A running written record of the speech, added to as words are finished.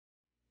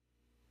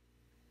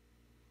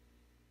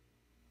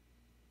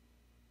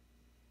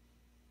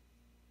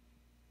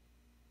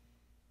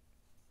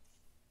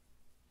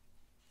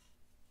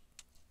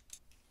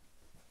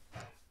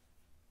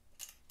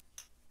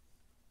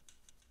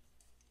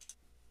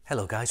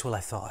Hello guys, well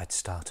I thought I'd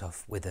start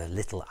off with a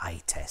little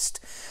eye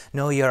test.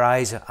 No, your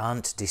eyes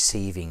aren't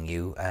deceiving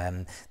you.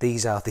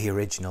 These are the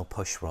original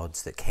push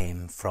rods that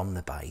came from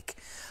the bike.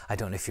 I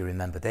don't know if you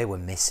remember, they were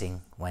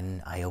missing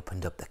when I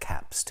opened up the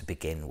caps to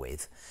begin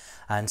with.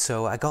 And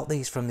so I got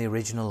these from the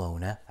original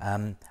owner.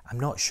 I'm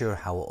not sure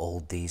how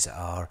old these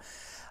are,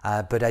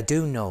 but I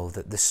do know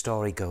that the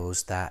story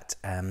goes that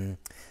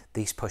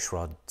these push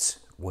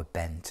rods were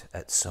bent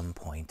at some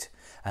point,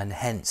 and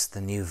hence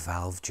the new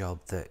valve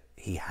job that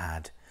he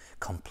had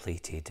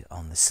completed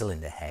on the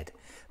cylinder head.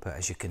 But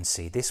as you can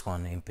see, this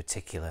one in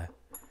particular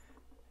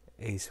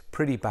is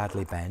pretty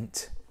badly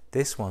bent.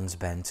 This one's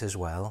bent as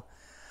well.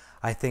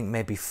 I think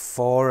maybe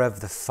 4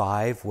 of the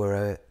 5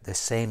 were the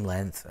same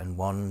length and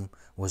 1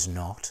 was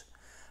not,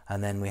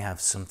 and then we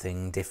have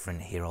something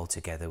different here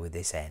altogether with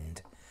this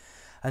end.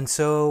 And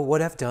so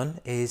what I've done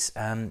is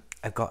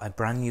I've got a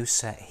brand new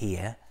set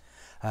here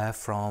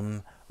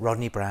from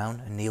Rodney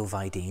Brown and Neal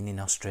Videan in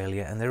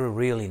Australia, and they're a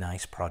really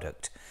nice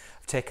product.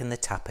 I've taken the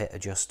tappet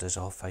adjusters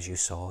off, as you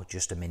saw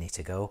just a minute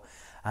ago,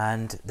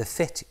 and the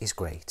fit is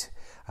great.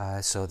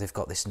 So they've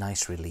got this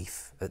nice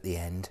relief at the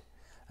end,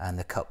 and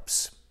the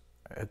cups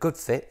are a good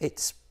fit.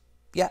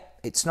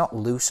 It's not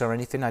loose or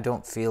anything. I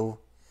don't feel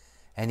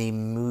any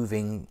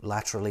moving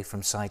laterally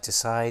from side to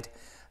side.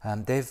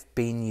 They've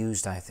been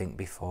used, I think,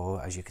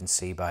 before, as you can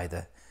see by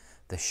the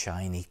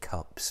shiny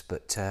cups,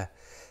 but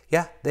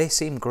yeah, they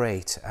seem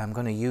great. I'm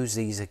going to use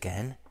these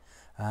again,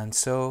 and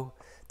so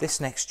this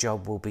next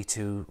job will be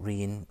to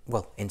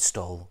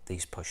install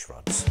these push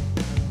rods.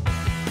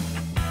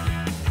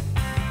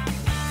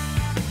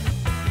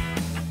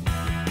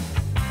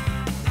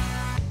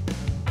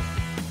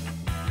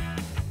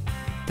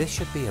 This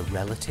should be a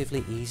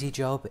relatively easy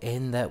job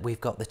in that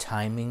we've got the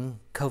timing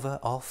cover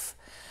off,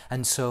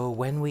 and so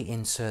when we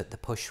insert the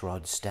push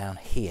rods down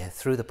here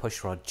through the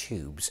push rod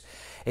tubes,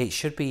 it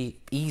should be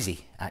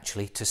easy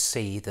actually to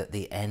see that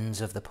the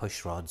ends of the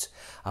push rods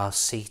are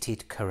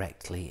seated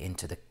correctly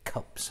into the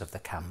cups of the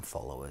cam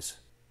followers.